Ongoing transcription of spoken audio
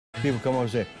People come up and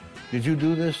say, did you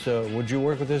do this? Would you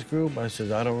work with this group? I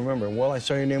said, I don't remember. Well, I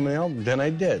saw your name on the album. Then I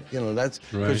did. You know, that's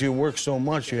because you work so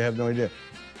much, you have no idea.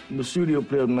 The studio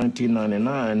player of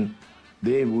 1999,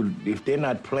 they would, if they're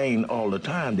not playing all the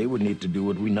time, they would need to do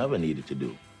what we never needed to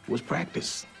do, was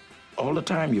practice. All the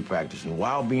time you're practicing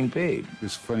while being paid.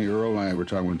 It's funny, Earl and I were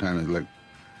talking one time, and like,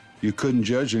 you couldn't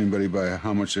judge anybody by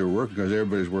how much they were working because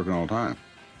everybody's working all the time.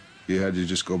 You had to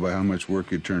just go by how much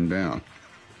work you turned down.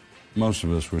 Most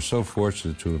of us were so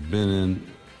fortunate to have been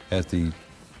in at the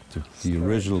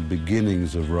original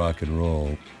beginnings of rock and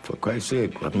roll. For Christ's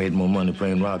sake, I've made more money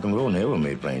playing rock and roll than I ever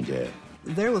made playing jazz.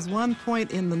 There was one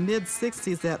point in the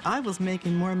mid-'60s that I was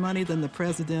making more money than the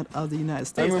President of the United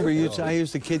States. I remember I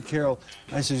used to kid Carol.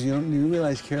 I says, you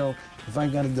realize, Carol, if I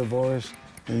got a divorce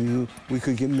and we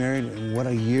could get married, and what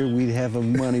a year we'd have of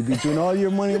money. Between all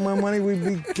your money and my money, we'd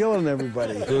be killing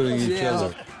everybody. Including each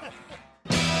other.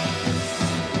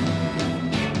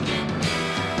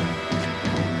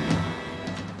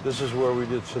 This is where we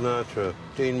did Sinatra,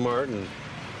 Dean Martin,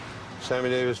 Sammy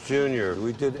Davis Jr.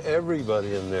 We did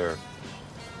everybody in there.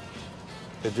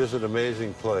 It's just an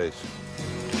amazing place.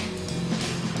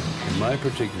 In my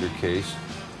particular case,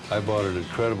 I bought an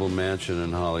incredible mansion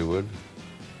in Hollywood.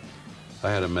 I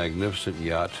had a magnificent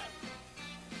yacht.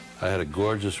 I had a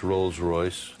gorgeous Rolls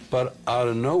Royce. But out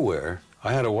of nowhere,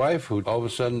 I had a wife who all of a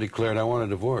sudden declared, I want a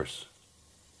divorce.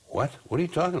 What? What are you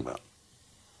talking about?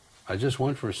 I just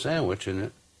went for a sandwich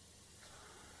and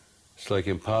it's like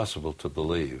impossible to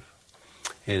believe.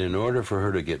 And in order for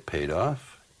her to get paid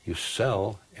off, you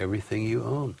sell everything you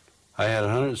own. I had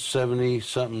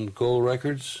 170-something gold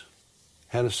records,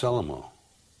 had to sell them all.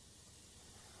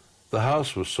 The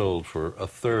house was sold for a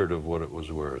third of what it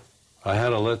was worth. I had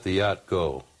to let the yacht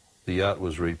go. The yacht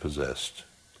was repossessed.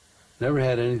 Never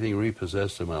had anything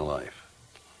repossessed in my life.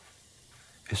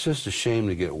 It's just a shame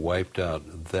to get wiped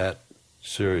out that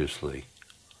seriously.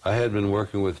 I had been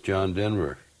working with John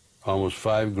Denver, almost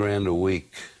 $5 grand a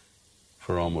week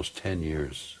for almost 10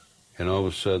 years. And all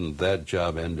of a sudden, that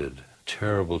job ended.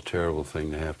 Terrible, terrible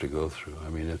thing to have to go through. I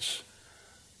mean,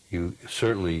 you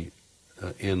certainly,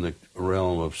 in the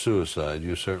realm of suicide,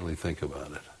 you certainly think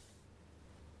about it.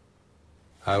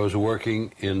 I was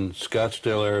working in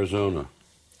Scottsdale, Arizona,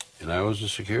 and I was a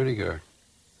security guard,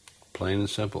 plain and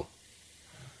simple.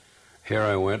 Here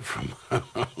I went from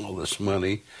all this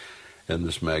money and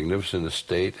this magnificent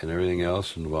estate and everything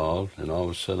else involved, and all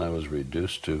of a sudden I was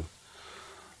reduced to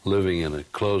living in a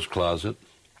closed closet.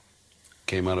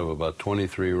 Came out of about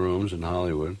 23 rooms in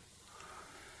Hollywood,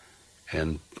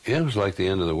 and it was like the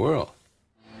end of the world.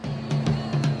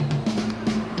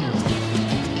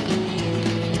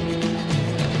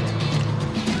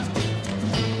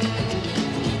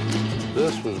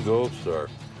 This was Gold Star.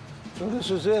 So this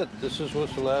is it. This is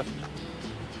what's left.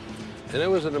 And it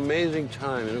was an amazing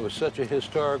time, and it was such a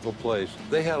historical place.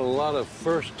 They had a lot of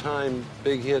first-time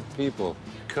big-hit people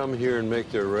come here and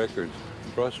make their records.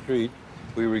 Across the street,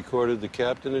 we recorded the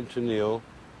Captain and Tennille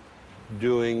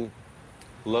doing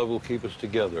Love Will Keep Us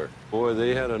Together. Boy,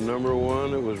 they had a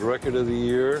 #1. It was Record of the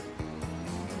Year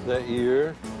that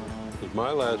year. It was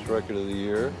my last Record of the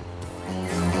Year.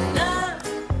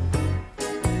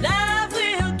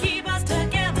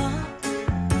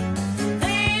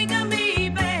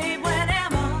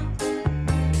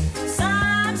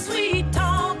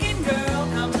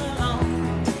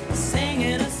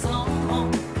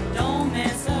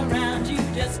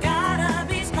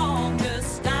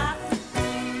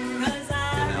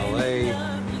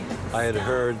 I had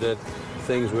heard that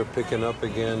things were picking up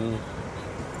again,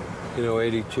 you know,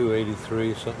 82,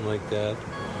 83, something like that.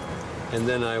 And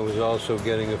then I was also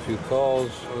getting a few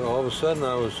calls. All of a sudden,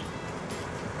 I was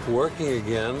working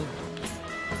again.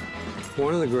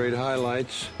 One of the great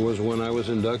highlights was when I was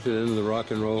inducted into the Rock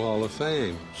and Roll Hall of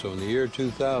Fame. So in the year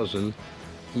 2000,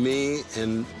 me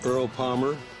and Earl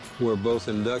Palmer were both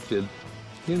inducted.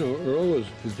 You know, Earl was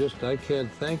just, I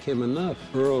can't thank him enough.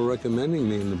 Earl recommending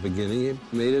me in the beginning, it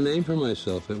made a name for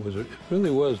myself. It really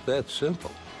was that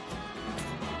simple.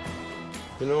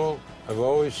 You know, I've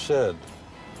always said,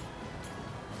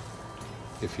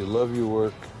 if you love your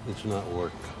work, it's not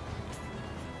work.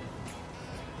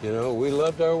 You know, we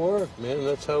loved our work, man.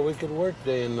 That's how we could work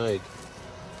day and night,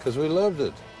 because we loved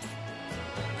it.